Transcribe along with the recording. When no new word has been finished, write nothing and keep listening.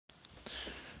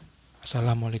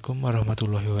Assalamualaikum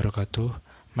warahmatullahi wabarakatuh.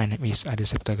 My name is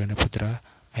Septa Ganda Putra.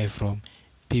 I'm from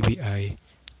PBI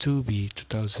 2B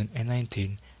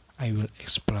 2019. I will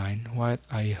explain what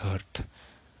I heard.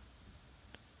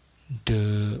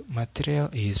 The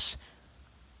material is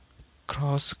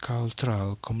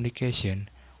cross-cultural communication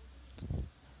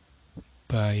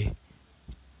by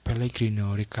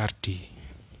Pellegrino Riccardi.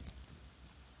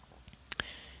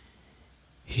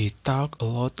 He talked a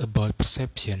lot about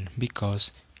perception because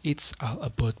it's all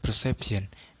about perception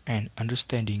and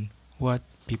understanding what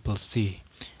people see.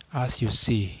 As you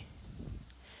see,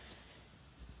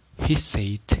 he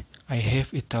said, I have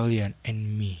Italian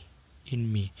in me.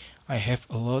 I have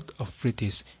a lot of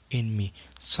British in me.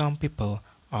 Some people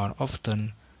are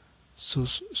often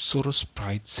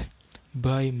surprised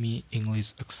by my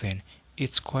English accent.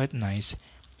 It's quite nice.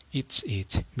 It's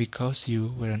it, because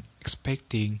you weren't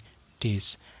expecting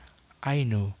this. I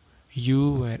know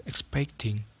you were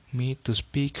expecting me to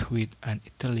speak with an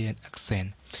Italian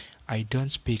accent. I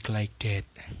don't speak like that.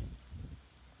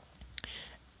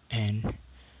 And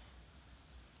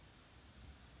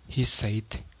he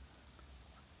said,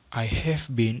 I have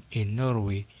been in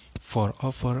Norway for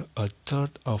over a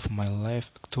third of my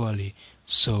life actually,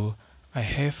 so I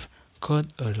have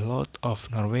got a lot of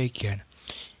Norwegian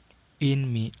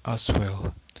in me as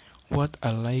well. What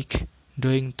I like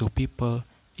doing to people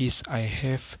is I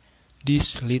have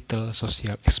this little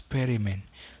social experiment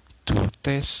to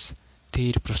test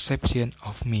their perception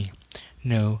of me.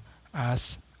 Now,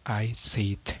 as I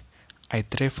said, I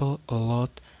travel a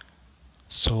lot,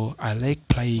 so I like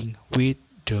playing with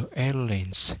the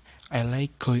airlines. I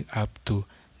like going up to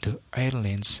the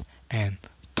airlines and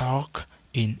talk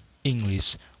in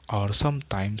English or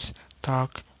sometimes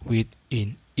talk with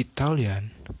in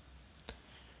Italian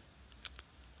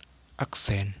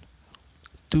accent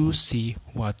to see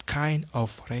what kind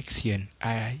of reaction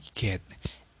I get.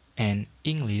 And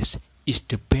English is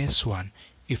the best one.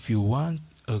 If you want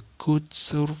a good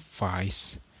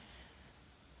service,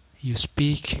 you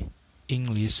speak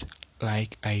English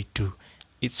like I do.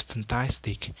 It's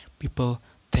fantastic. People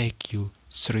take you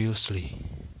seriously.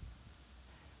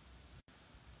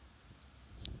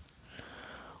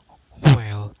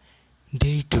 Well,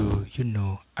 they do,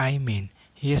 I mean,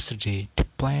 yesterday the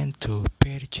plane to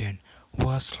Bergen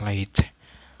was late.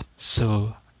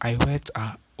 So I went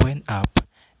up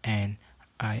and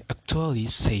I actually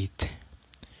said,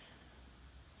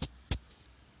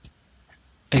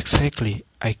 exactly,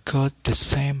 I got the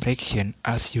same reaction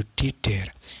as you did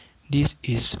there. This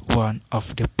is one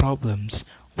of the problems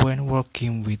when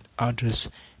working with others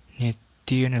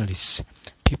nationalists.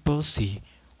 People see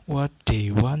what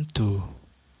they want to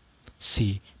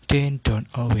see, they don't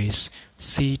always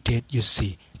see that you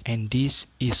see, and this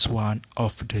is one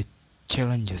of the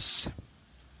challenges.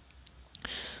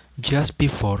 Just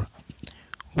before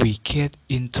we get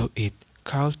into it,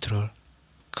 culture,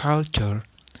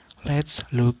 let's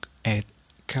look at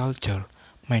culture,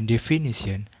 my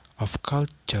definition of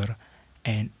culture,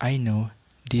 and I know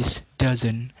this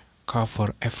doesn't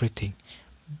cover everything,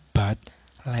 but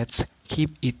let's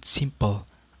keep it simple.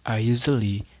 I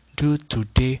usually do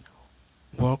today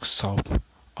workshop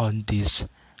on this.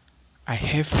 I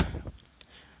have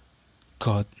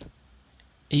got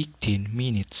 18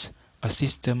 minutes, a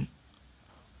system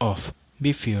of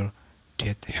behavior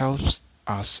that helps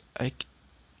us act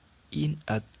in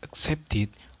an accepted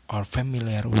or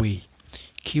familiar way.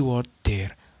 Keyword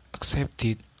there,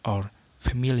 accepted or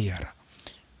familiar.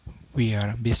 We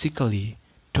are basically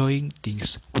doing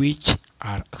things which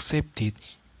are accepted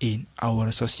in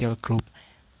our social group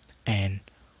and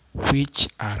which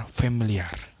are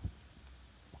familiar.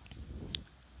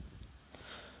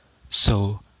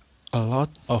 So, a lot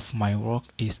of my work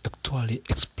is actually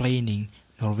explaining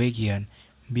Norwegian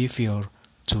behavior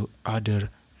to other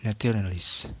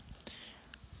nationalists.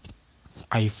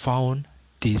 I found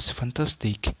this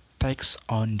fantastic text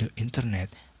on the internet.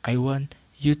 I want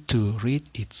you to read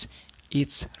it.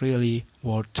 It's really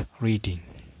worth reading.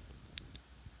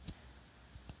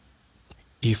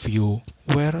 If you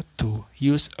were to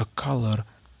use a color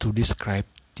to describe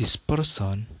this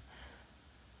person,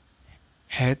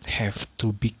 he'd have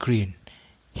to be green.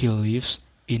 He lives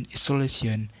in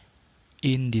isolation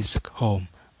in this home,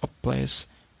 a place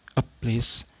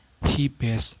he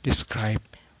best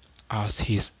described as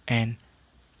his and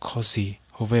cozy.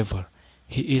 However,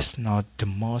 he is not the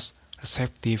most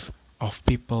receptive of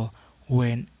people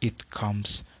when it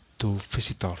comes to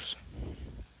visitors.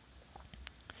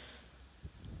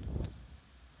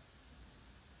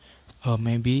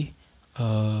 Maybe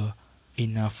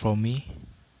enough from me.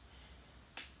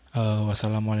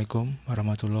 Wassalamualaikum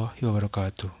warahmatullahi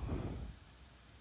wabarakatuh.